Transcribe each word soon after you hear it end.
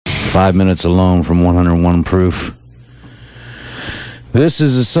5 minutes alone from 101 Proof. This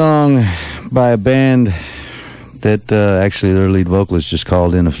is a song by a band that actually their lead vocalist just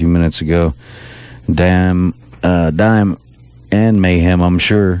called in a few minutes ago. Dime and Mayhem, I'm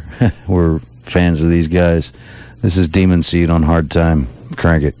sure. We're fans of these guys. This is Demon Seed on Hard Time.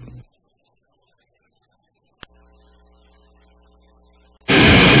 Crank it.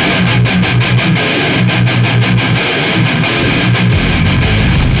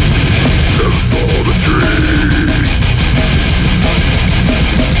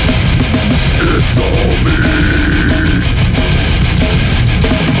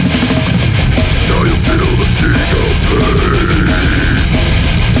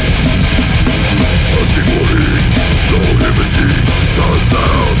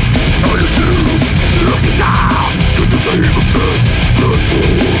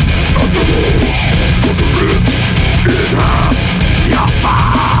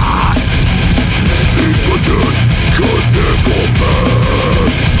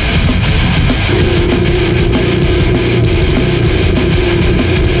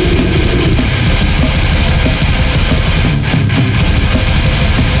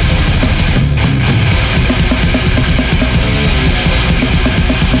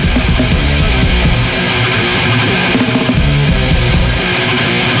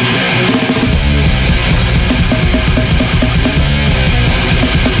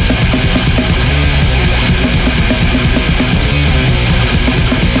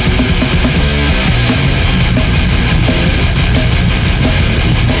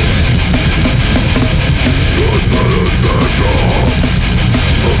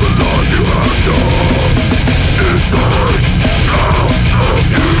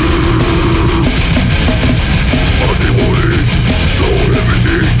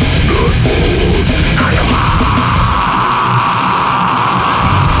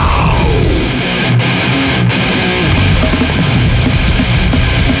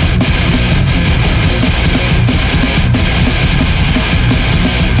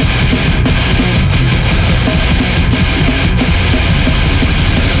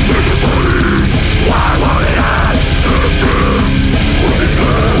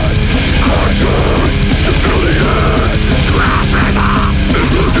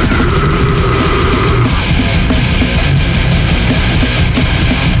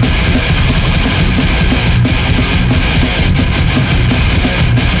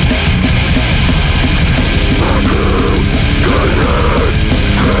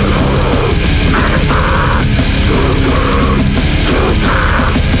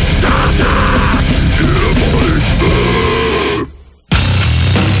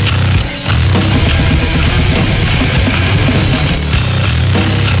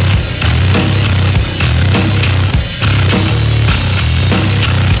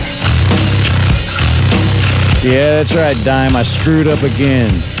 Yeah, that's right, Dime. I screwed up again.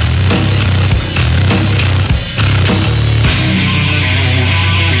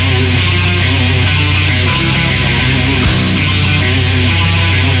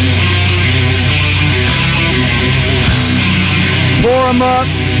 Pour them up,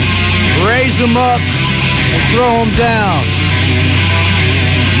 raise them up, and throw them down.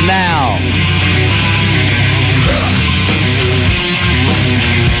 Now.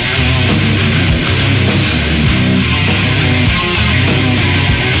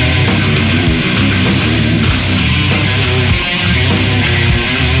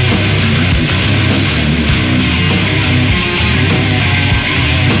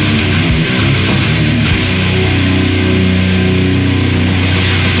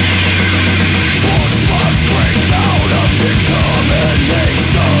 Strength out of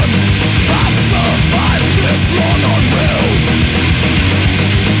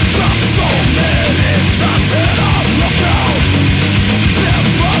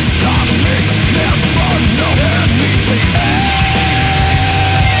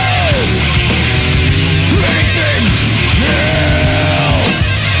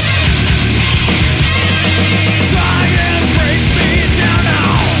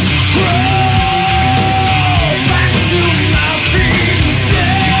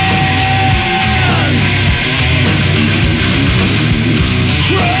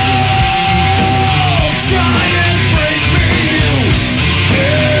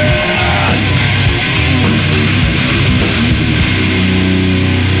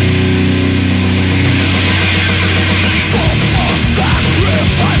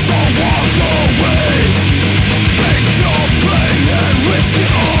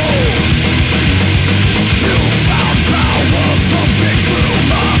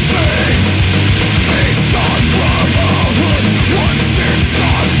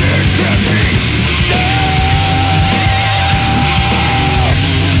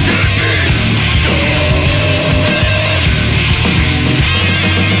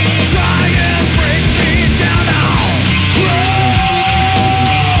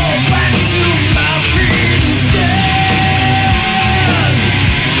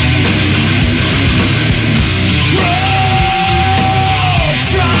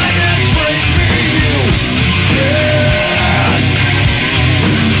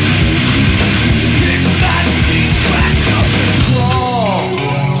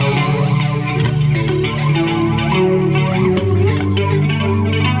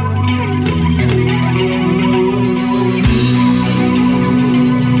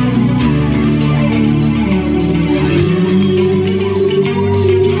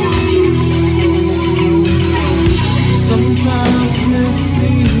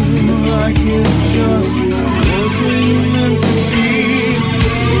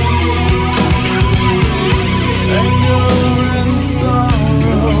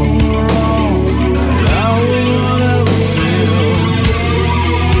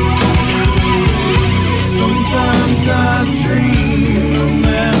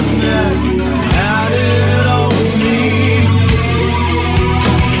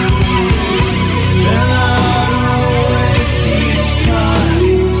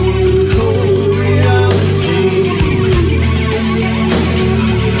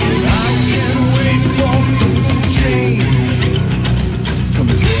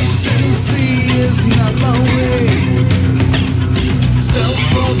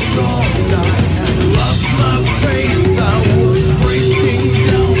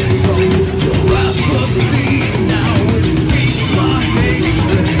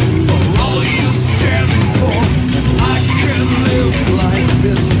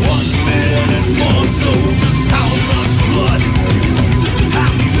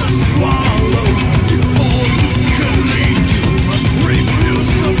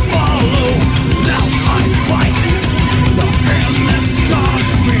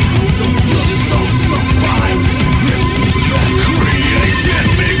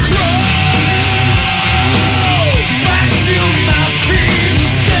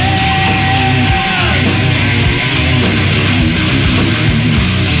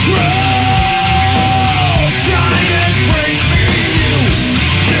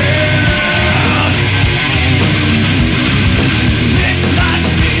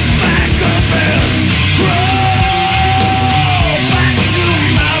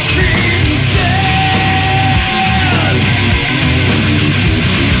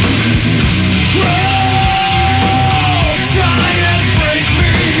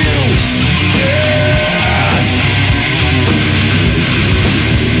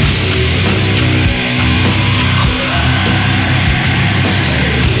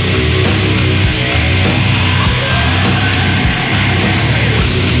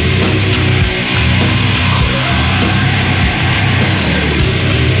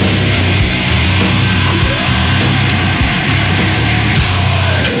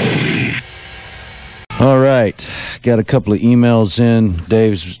All right. Got a couple of emails in.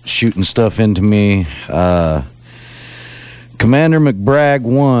 Dave's shooting stuff into me. Commander McBragg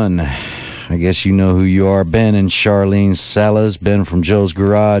 1. I guess you know who you are. Ben and Charlene Salas. Ben from Joe's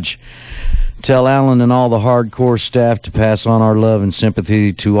Garage. Tell Alan and all the hardcore staff to pass on our love and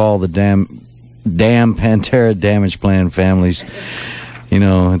sympathy to all the damn Pantera Damage Plan families. You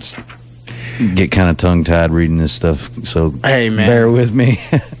know, it's get kind of tongue-tied reading this stuff, so hey, man, bear with me.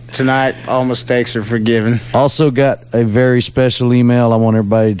 Tonight, all mistakes are forgiven. Also got a very special email. I want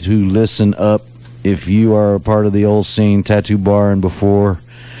everybody to listen up. If you are a part of the old scene, Tattoo Bar and before,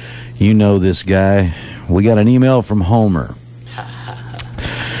 you know this guy. We got an email from Homer.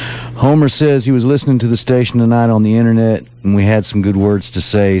 Homer says he was listening to the station tonight on the internet, and we had some good words to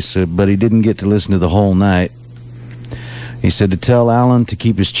say, but he didn't get to listen to the whole night. He said to tell Alan to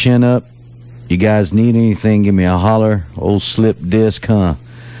keep his chin up. You guys need anything, give me a holler. Old slip disc, huh?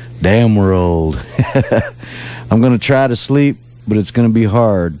 Damn, we're old. I'm going to try to sleep, but it's going to be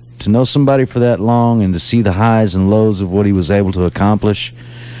hard. To know somebody for that long and to see the highs and lows of what he was able to accomplish,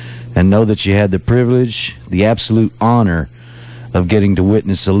 and know that you had the privilege, the absolute honor of getting to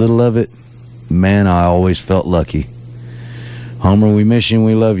witness a little of it, man, I always felt lucky. Homer, we miss you and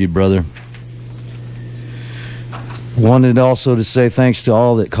we love you, brother. Wanted also to say thanks to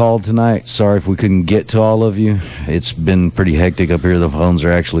all that called tonight. Sorry if we couldn't get to all of you. It's been pretty hectic up here. The phones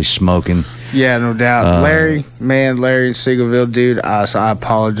are actually smoking. Yeah, no doubt. Larry in Seagoville, dude, I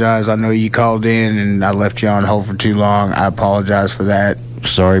apologize. I know you called in and I left you on hold for too long. I apologize for that.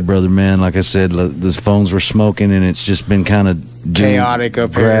 Sorry, brother, man. Like I said, the phones were smoking and it's just been kind of chaotic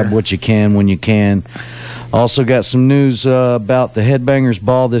up here. Grab what you can when you can. Also got some news about the Headbangers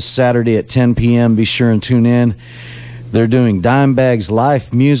Ball this Saturday at 10 p.m. Be sure and tune in. They're doing Dimebag's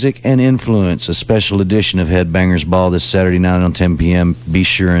Life, Music, and Influence, a special edition of Headbangers Ball this Saturday night on 10 p.m. Be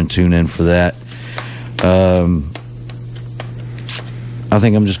sure and tune in for that. I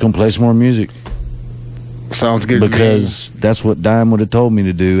think I'm just going to play some more music. Sounds good because to me. That's what Dime would have told me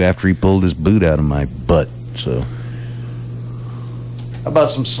to do after he pulled his boot out of my butt. So, how about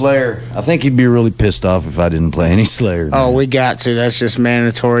some Slayer? I think he'd be really pissed off if I didn't play any Slayer. Oh, we got to. That's just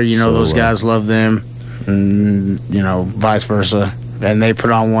mandatory. You know, those guys love them. And, you know, vice versa. And they put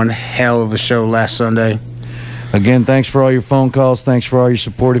on one hell of a show last Sunday. Again, thanks for all your phone calls. Thanks for all your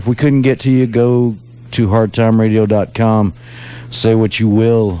support. If we couldn't get to you, go to hardtimeradio.com. Say what you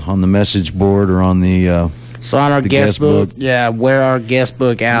will on the message board or on the so on our guest book. Yeah, wear our guest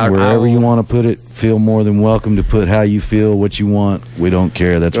book out. Wherever you want to put it, feel more than welcome to put how you feel, what you want. We don't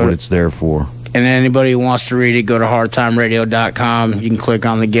care. That's what it's there for. And anybody who wants to read it, go to hardtimeradio.com. You can click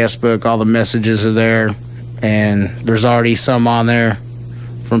on the guest book. All the messages are there. And there's already some on there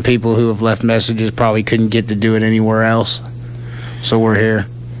from people who have left messages, probably couldn't get to do it anywhere else. So we're here.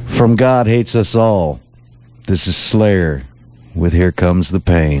 From God Hates Us All, this is Slayer with Here Comes the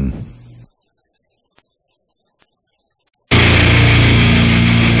Pain.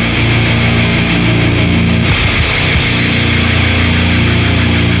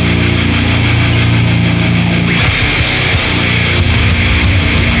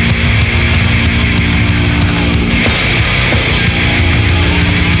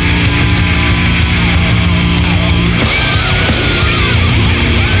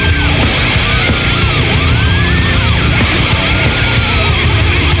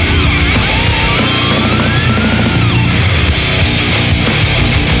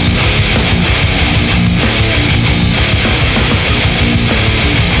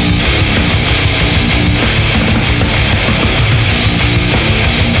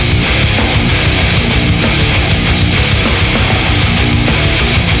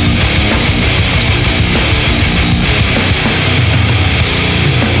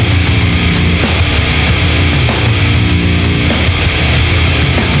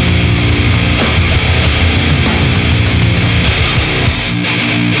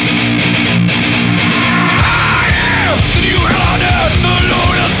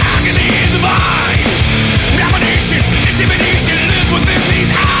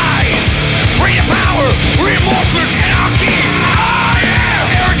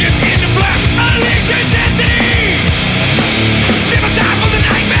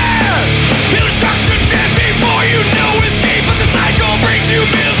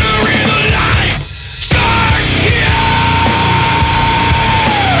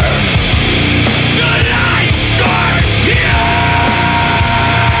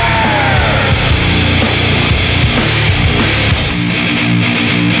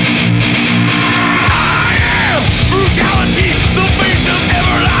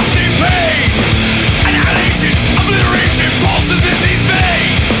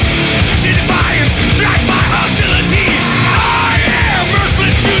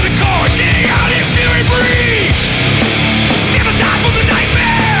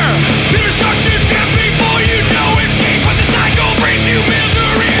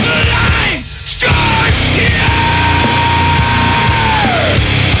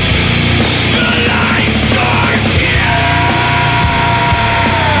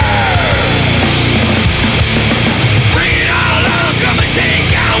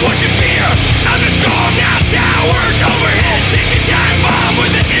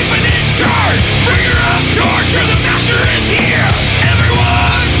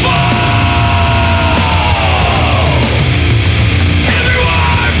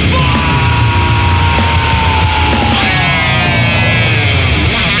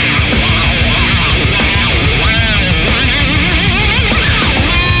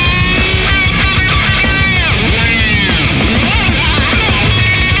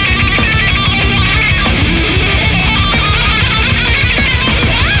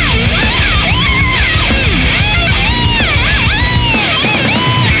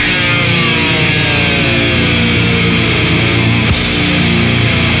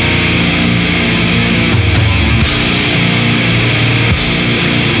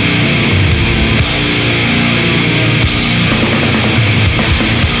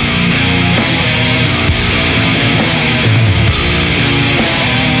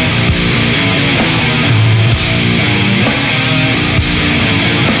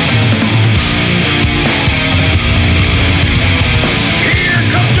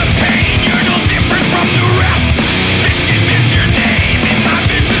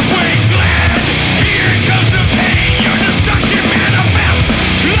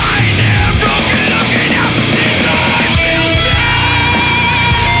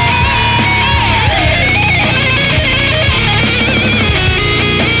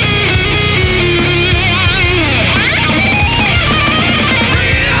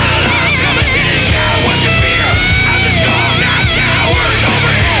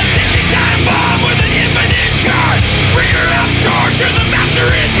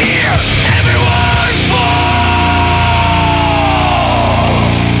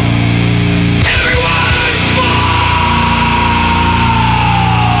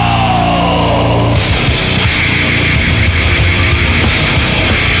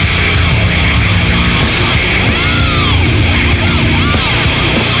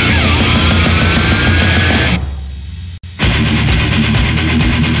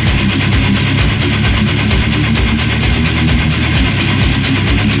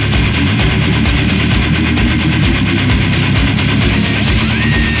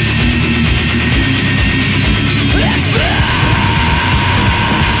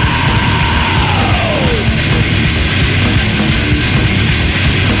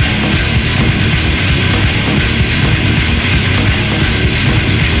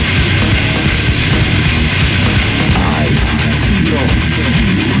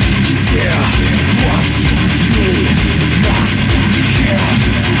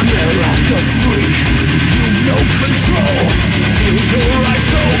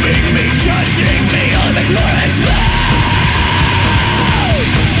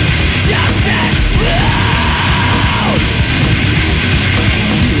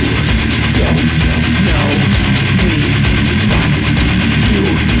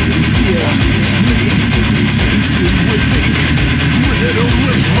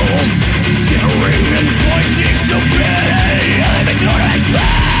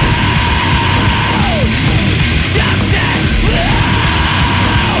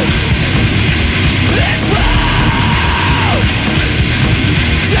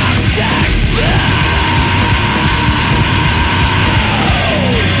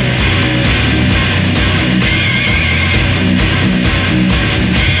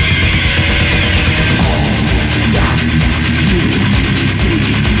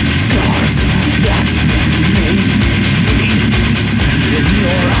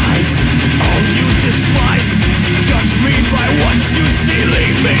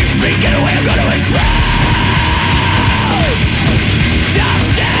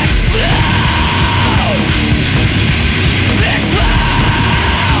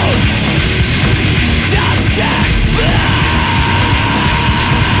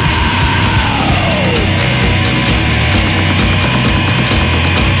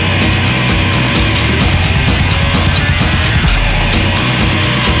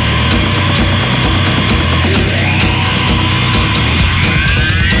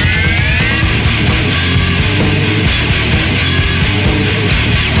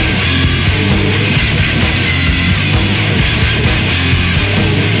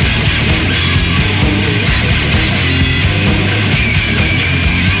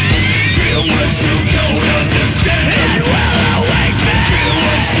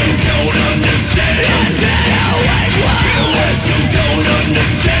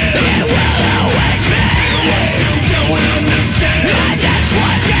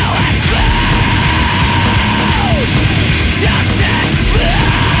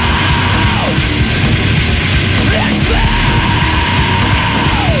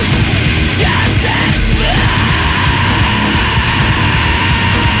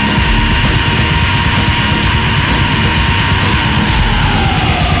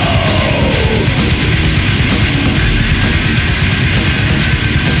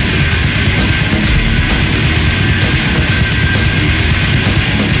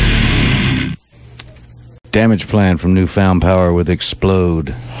 Damage Plan from Newfound Power with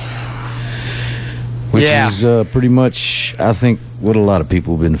Explode. Which is pretty much, I think, what a lot of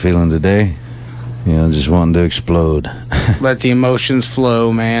people have been feeling today. You know, just wanting to explode. Let the emotions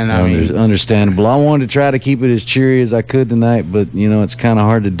flow, man. I mean, understandable. I wanted to try to keep it as cheery as I could tonight, but, you know, it's kind of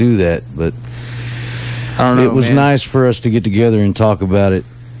hard to do that. But I don't know, it was nice for us to get together and talk about it,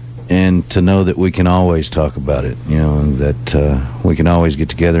 and to know that we can always talk about it. You know, that we can always get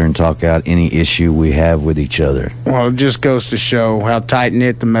together and talk out any issue we have with each other. Well, it just goes to show how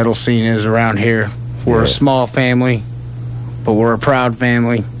tight-knit the metal scene is around here. We're a small family, but we're a proud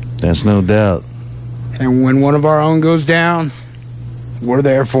family. That's no doubt. And when one of our own goes down, we're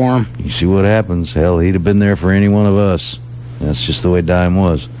there for him. You see what happens. Hell, he'd have been there for any one of us. That's just the way Dime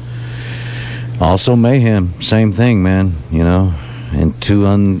was. Also, Mayhem, same thing, man, you know. And two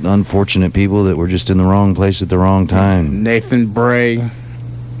unfortunate people that were just in the wrong place at the wrong time. Nathan Bray and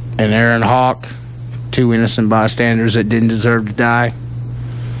Aaron Hawk, two innocent bystanders that didn't deserve to die.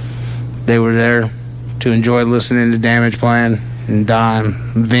 They were there to enjoy listening to Damage Plan, and Dime,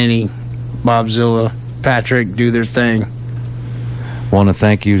 Vinny, Bobzilla, Patrick do their thing. Want to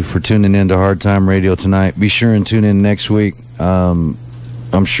thank you for tuning in to Hard Time Radio tonight. Be sure and tune in next week. I'm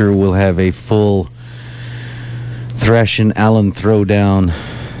sure we'll have a full Thrashing Allen throwdown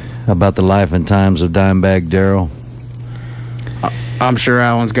about the life and times of Dimebag Darrell. I'm sure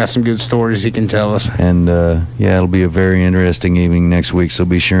Alan's got some good stories he can tell us. And yeah, it'll be a very interesting evening next week, so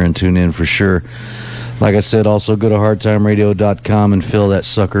be sure and tune in for sure. Like I said, also go to hardtimeradio.com and fill that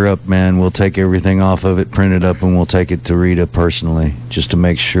sucker up, man. We'll take everything off of it, print it up, and we'll take it to Rita personally, just to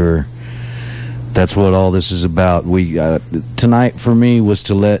make sure. That's what all this is about. We tonight for me was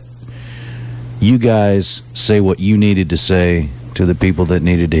to let you guys say what you needed to say to the people that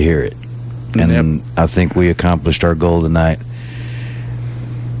needed to hear it. And I think we accomplished our goal tonight.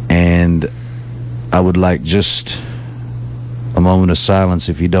 And I would like just a moment of silence,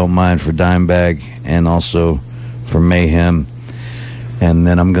 if you don't mind, for Dimebag and also for Mayhem. And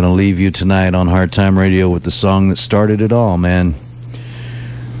then I'm going to leave you tonight on Hard Time Radio with the song that started it all, man.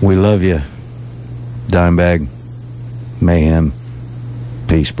 We love you, Dimebag, Mayhem.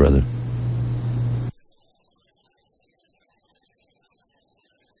 Peace, brother.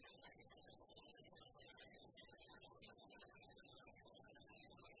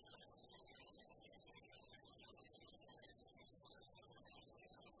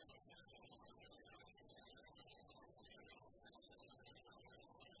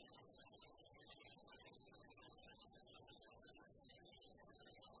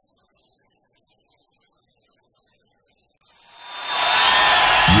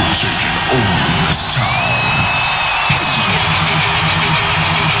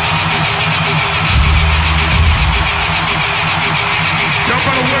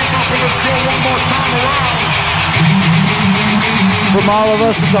 From all of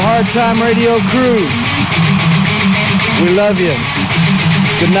us at the Hard Time Radio crew, we love you.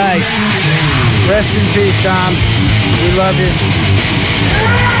 Good night. Rest in peace, Tom. We love you.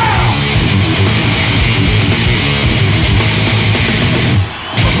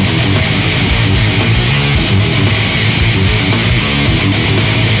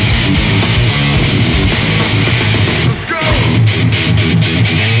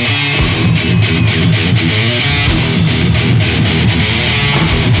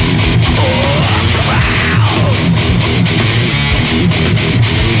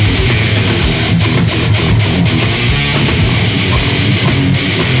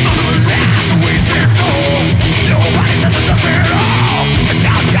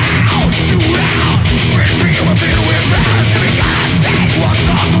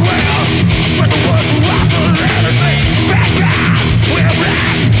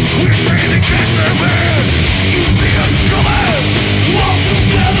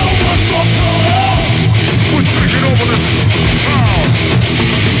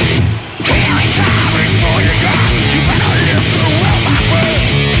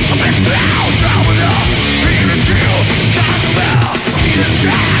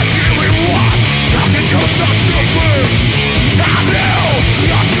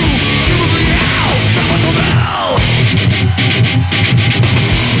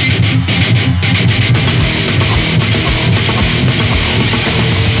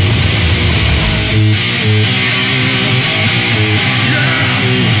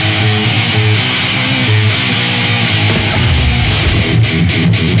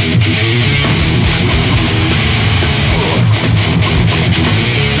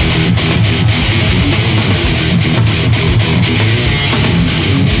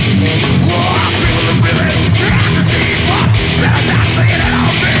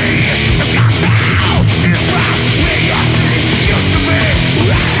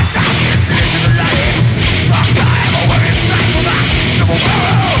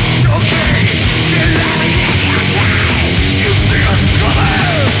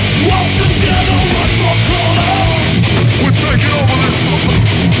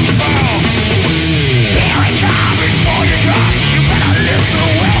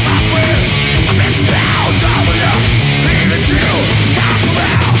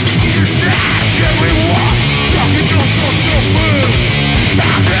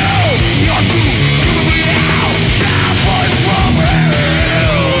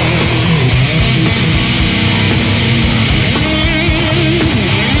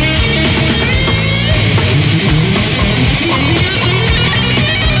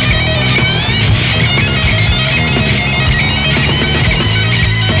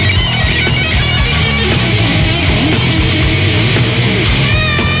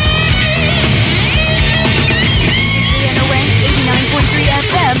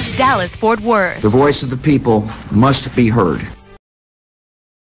 Dallas, Fort Worth. The voice of the people must be heard.